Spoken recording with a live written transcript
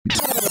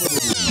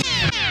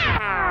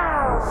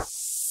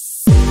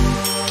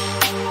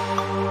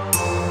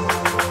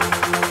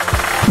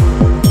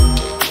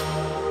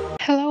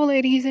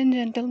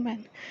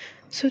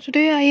So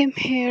today I am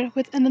here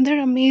with another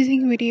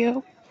amazing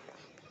video.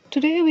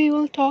 Today we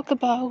will talk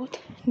about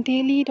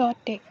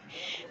Daily.dev.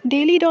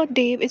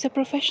 Daily.dev is a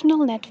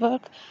professional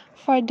network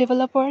for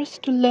developers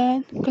to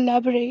learn,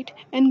 collaborate,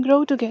 and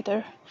grow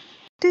together.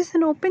 It is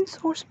an open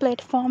source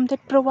platform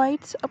that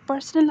provides a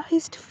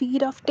personalized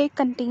feed of tech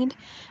content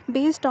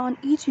based on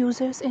each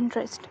user's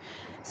interest.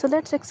 So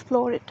let's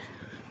explore it.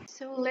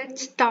 So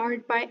let's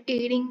start by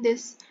adding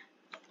this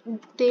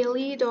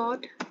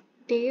daily.dev.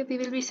 We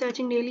will be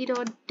searching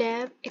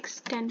daily.dev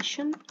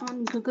extension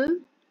on Google.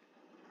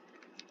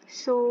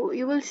 So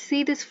you will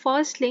see this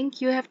first link.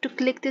 You have to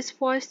click this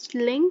first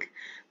link.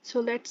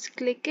 So let's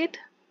click it.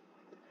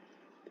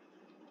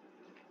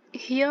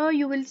 Here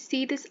you will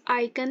see this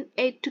icon,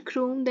 add to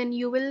Chrome. Then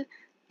you will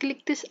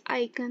click this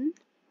icon.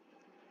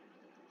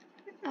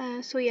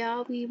 So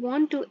yeah, we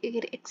want to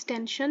add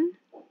extension.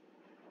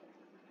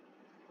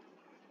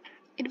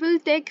 It will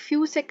take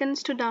few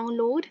seconds to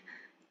download,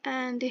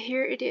 and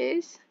here it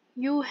is.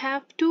 You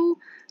have to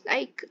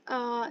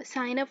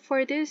sign up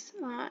for this.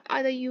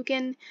 Either you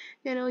can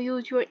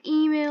use your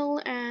email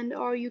and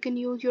or you can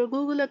use your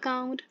Google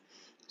account.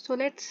 So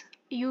let's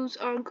use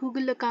our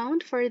Google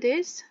account for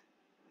this.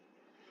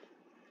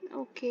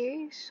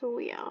 Okay, so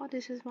yeah,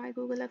 this is my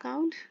Google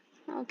account.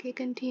 Okay,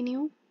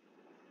 continue.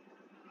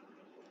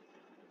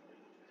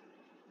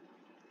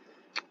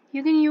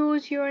 You can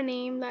use your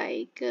name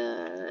like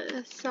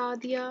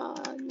Sadia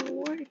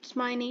Noor, it's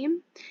my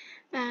name,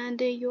 and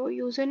your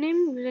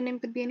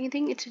username could be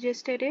anything, it's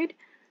suggested it.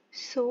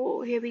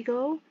 So here we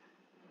go.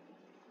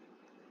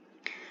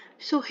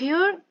 So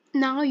here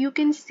now you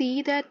can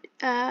see that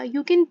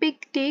you can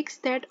pick takes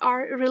that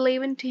are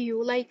relevant to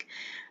you, like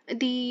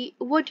the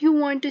what you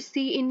want to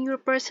see in your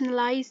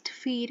personalized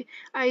feed.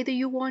 Either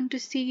you want to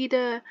see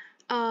the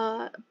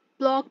uh,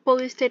 blog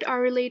posts that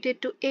are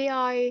related to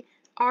AI,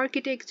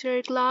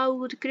 architecture,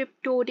 cloud,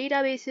 crypto,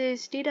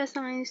 databases, data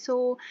science.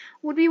 So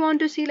what we want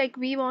to see, like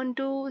we want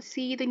to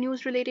see the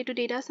news related to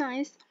data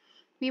science,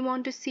 we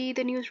want to see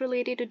the news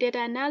related to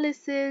data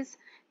analysis,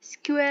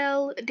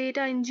 SQL,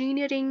 data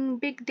engineering,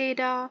 big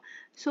data.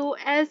 So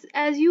as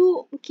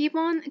you keep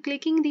on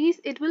clicking these,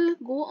 it will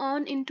go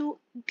on into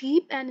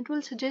deep and it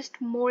will suggest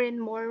more and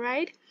more,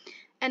 right?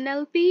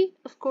 NLP,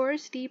 of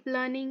course, deep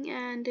learning,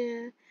 and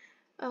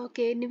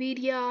okay,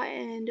 NVIDIA,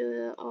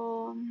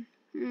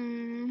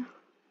 and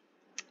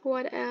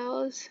what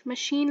else?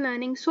 Machine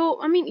learning. So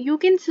I mean, you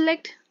can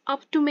select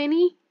up to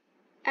many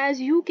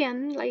as you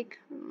can, like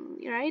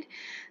right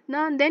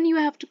now. Then you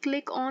have to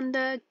click on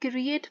the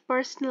create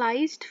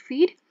personalized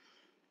feed.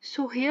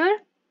 So here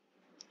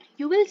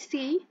you will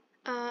see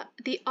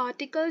the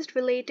articles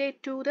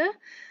related to the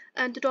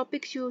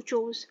topics you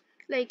chose.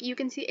 Like you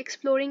can see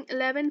exploring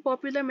 11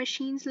 popular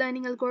machines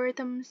learning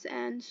algorithms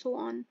and so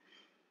on.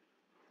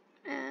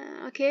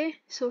 Okay,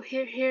 so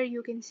here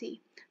you can see.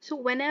 So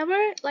whenever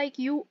like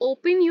you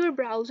open your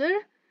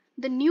browser,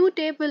 the new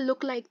tab will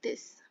look like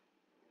this.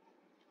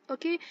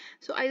 Okay,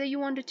 so either you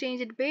want to change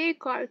it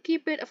back or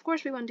keep it. Of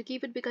course we want to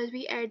keep it because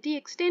we add the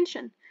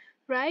extension,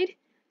 right?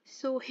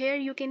 So here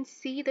you can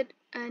see that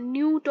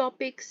new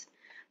topics.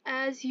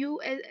 As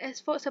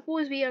for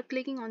suppose we are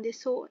clicking on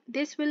this, so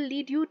this will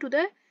lead you to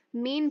the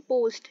main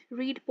post,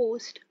 read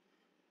post,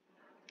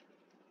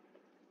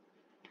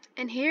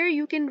 and here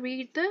you can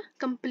read the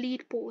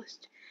complete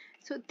post.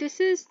 So this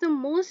is the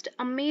most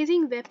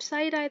amazing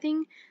website, I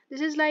think.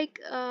 This is like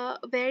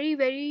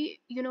very,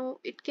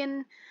 it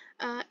can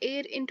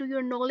aid into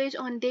your knowledge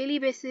on daily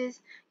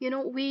basis.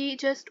 We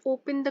just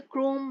open the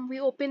Chrome, we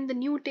open the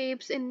new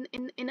tabs in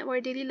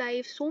our daily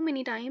life so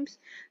many times.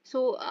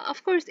 So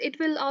of course it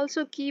will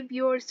also keep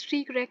your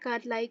streak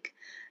record, like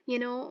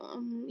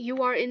you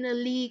are in a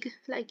league,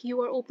 like you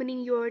are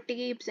opening your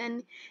tabs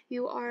and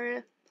you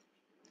are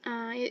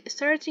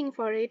searching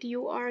for it,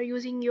 you are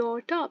using your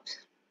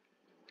tabs.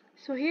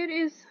 So here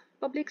is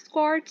public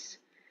squads.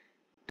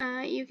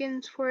 You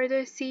can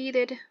further see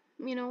that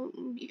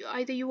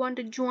either you want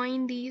to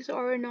join these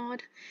or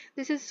not.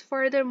 This is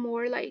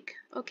furthermore, like,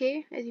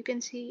 okay, as you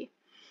can see,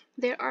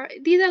 these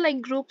are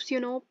like groups,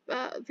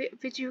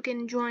 which you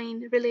can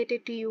join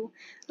related to you.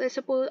 Let's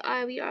suppose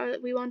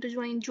we want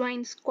to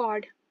join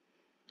squad.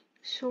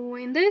 So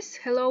in this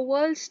hello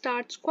world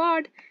start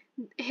squad,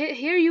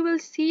 here you will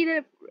see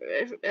the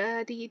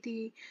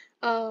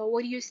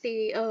what do you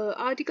say,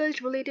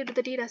 articles related to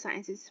the data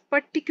sciences,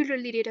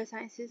 particularly data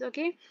sciences.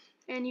 Okay,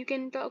 and you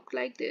can talk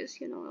like this,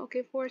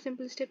 okay, 4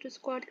 simple steps to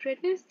squad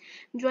greatness.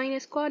 Join a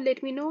squad,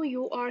 let me know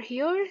you are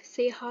here,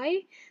 say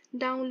hi,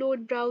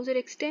 download browser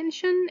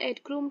extension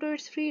at Chrome.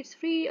 It's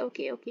free.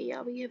 Okay,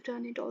 yeah, we have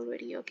done it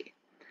already. Okay,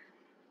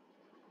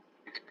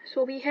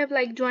 so we have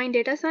like join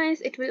data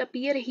science, it will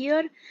appear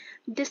here.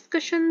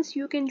 Discussions,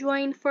 you can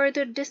join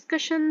further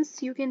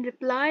discussions, you can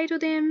reply to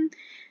them.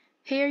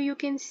 Here you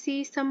can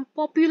see some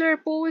popular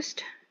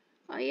posts.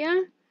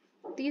 Yeah,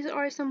 these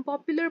are some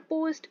popular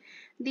posts.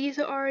 These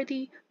are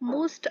the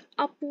most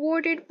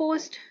upvoted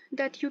posts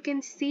that you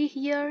can see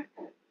here.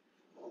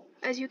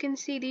 as you can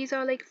see, these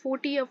are like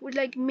 40 of,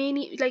 like,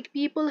 many, like,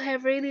 people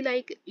have really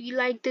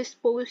like this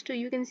post. So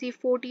you can see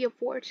 40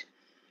 upwards.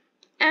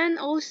 And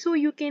also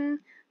you can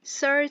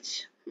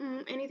search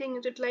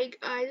anything that, like,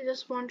 I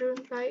just want to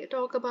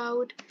talk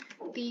about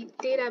the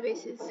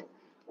databases.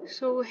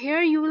 So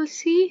here you will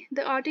see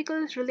the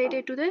articles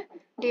related to the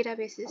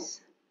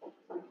databases.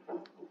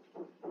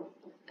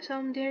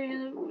 Some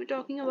there, we're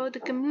talking about the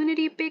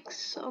community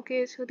picks.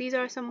 Okay, so these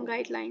are some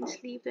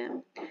guidelines, leave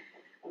them.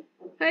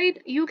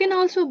 Right, you can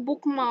also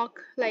bookmark,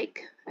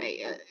 like,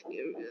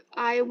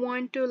 I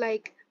want to,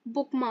 like,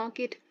 bookmark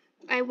it,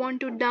 I want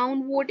to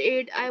download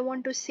it, I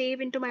want to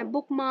save into my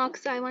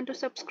bookmarks, I want to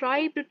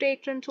subscribe to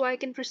Patreon so I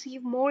can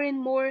receive more and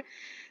more.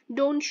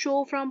 Don't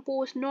show from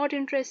post, not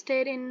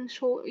interested in.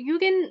 So you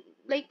can,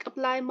 like,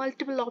 apply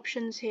multiple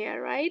options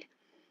here, right?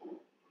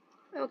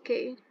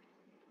 Okay,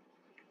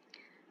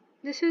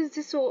 this is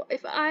this. So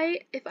if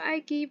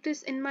I keep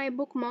this in my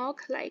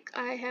bookmark, like,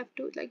 I have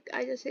to, like,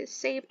 I just say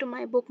save to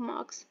my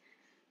bookmarks.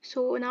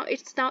 So now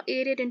it's now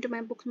added into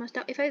my bookmarks.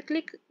 Now if I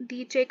click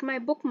the check my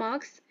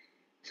bookmarks,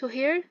 so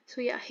here,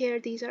 so yeah, here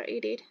these are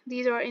added,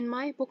 these are in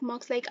my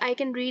bookmarks, like, I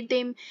can read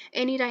them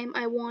anytime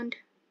I want,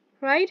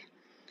 right?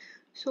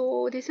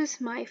 So this is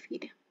my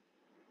feed.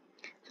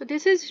 So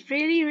this is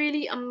really,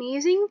 really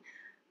amazing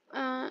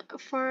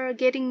for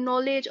getting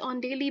knowledge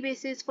on daily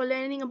basis, for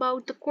learning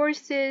about the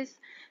courses,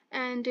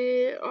 and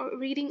or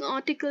reading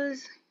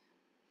articles.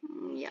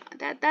 Yeah,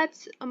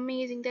 that's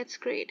amazing, that's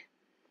great.